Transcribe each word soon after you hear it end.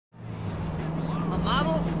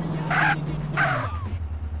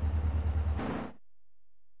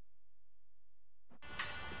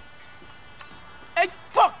Hey,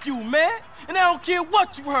 fuck you, man! And I don't care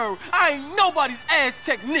what you heard. I ain't nobody's ass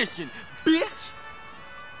technician, bitch!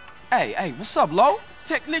 Hey, what's up, Lo?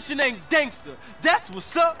 Technician ain't gangster. That's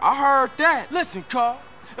what's up. I heard that. Listen, Carl.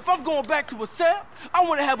 If I'm going back to a cell, I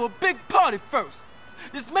want to have a big party first.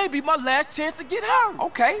 This may be my last chance to get her.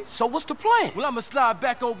 Okay, so what's the plan? Well, I'ma slide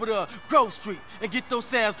back over to Grove Street and get those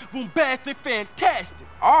sounds bombastic, fantastic.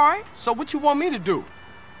 All right, so what you want me to do?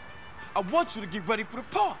 I want you to get ready for the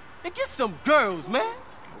party and get some girls, man.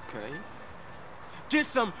 Okay. Get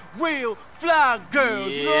some real fly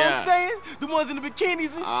girls, you know what I'm saying? The ones in the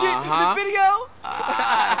bikinis and shit in the videos.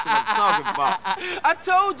 That's what I'm talking about. I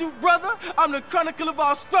told you, brother, I'm the chronicle of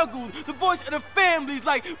our struggles, the voice of the families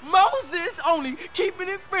like Moses, only keeping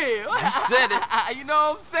it real. You said it. You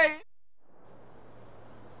know what I'm saying?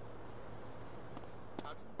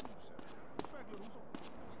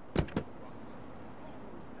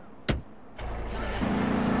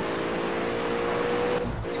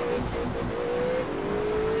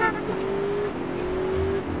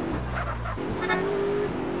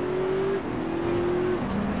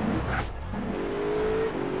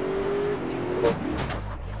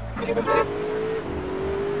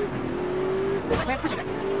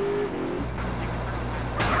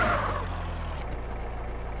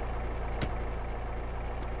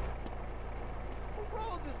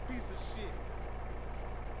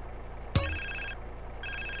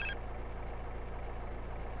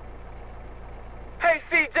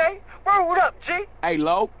 Hey,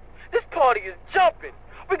 Lo. This party is jumping.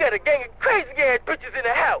 We got a gang of crazy-ass bitches in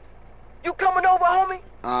the house. You coming over, homie?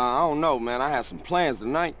 I don't know, man. I had some plans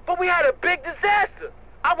tonight. But we had a big disaster.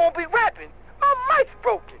 I won't be rapping. My mic's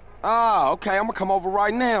broken. Ah, okay. I'm gonna come over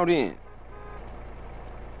right now, then.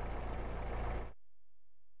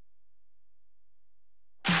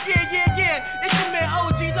 Yeah. It's your man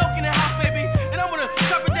OG Loc in the house, baby. And I wanna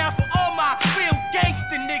drop it down for all my real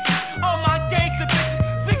gangster niggas. All my gangster bitches.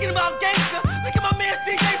 Speaking about gangster, look at my man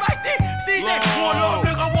CJ right there. CJ, what up,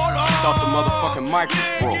 nigga, what up? Thought the motherfucking mic was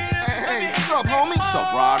broke. Hey, what's up, homie? What's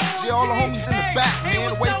up, Rod? Gee, all the homies in the back,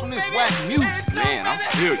 man, away from this whack music. Man, I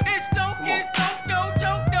feel you.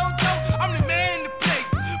 I'm the man in the place.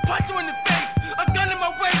 Punch you in the face. A gun in my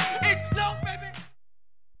waist. It's Loc, baby.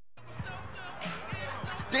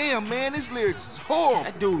 Damn, man, this lyrics is horrible.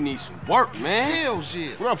 That dude needs some work, man. Hell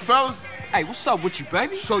yeah. What up, fellas? Hey, what's up with you,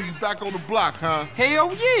 baby? So you back on the block, huh?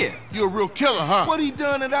 Hell yeah. You a real killer, huh? What he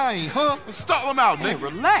done that I ain't, huh? Let's stall him out, Man, nigga.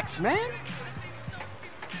 relax, man.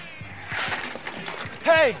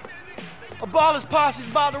 Hey, a Ballas posse's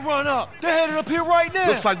about to run up. They're headed up here right now.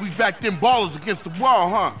 Looks like we backed them ballers against the wall,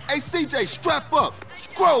 huh? Hey, CJ, strap up. It's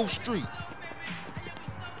Grove Street.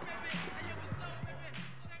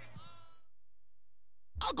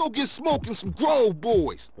 I'll go get smoking some Grove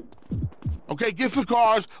boys. Okay, get some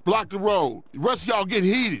cars, block the road. The rest of y'all get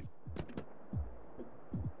heated.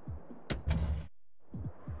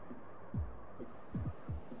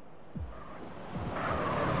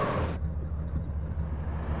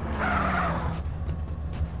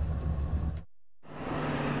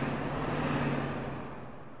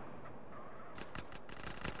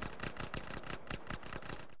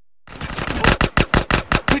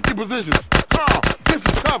 Pick your positions. Carl, get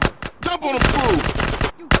some cover. Jump on the fool.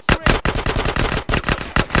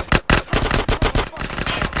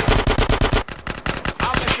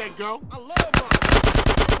 Go. I love my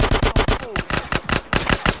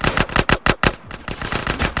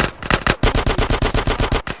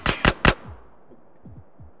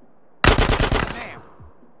Damn.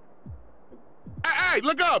 Hey,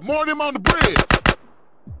 look up! More of them on the bridge!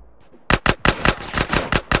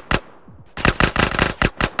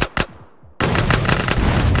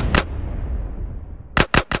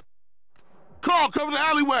 Carl, cover the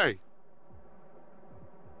alleyway!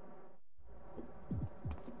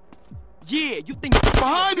 Yeah, you think...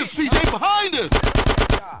 Behind us, CJ! Behind us!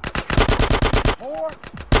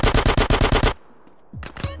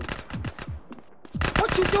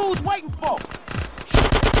 What you dudes waiting for?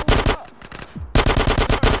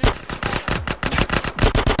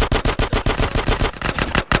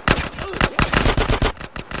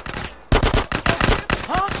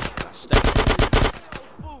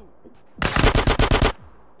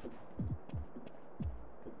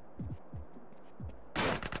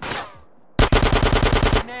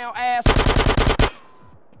 Now, ass.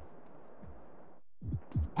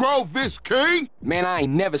 Grove this king? Man, I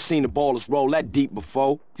ain't never seen the Ballas roll that deep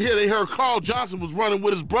before. Yeah, they heard Carl Johnson was running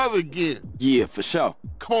with his brother again. Yeah, for sure.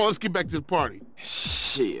 Come on, let's get back to the party.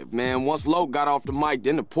 Shit, man, once Lo got off the mic,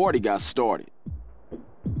 then the party got started.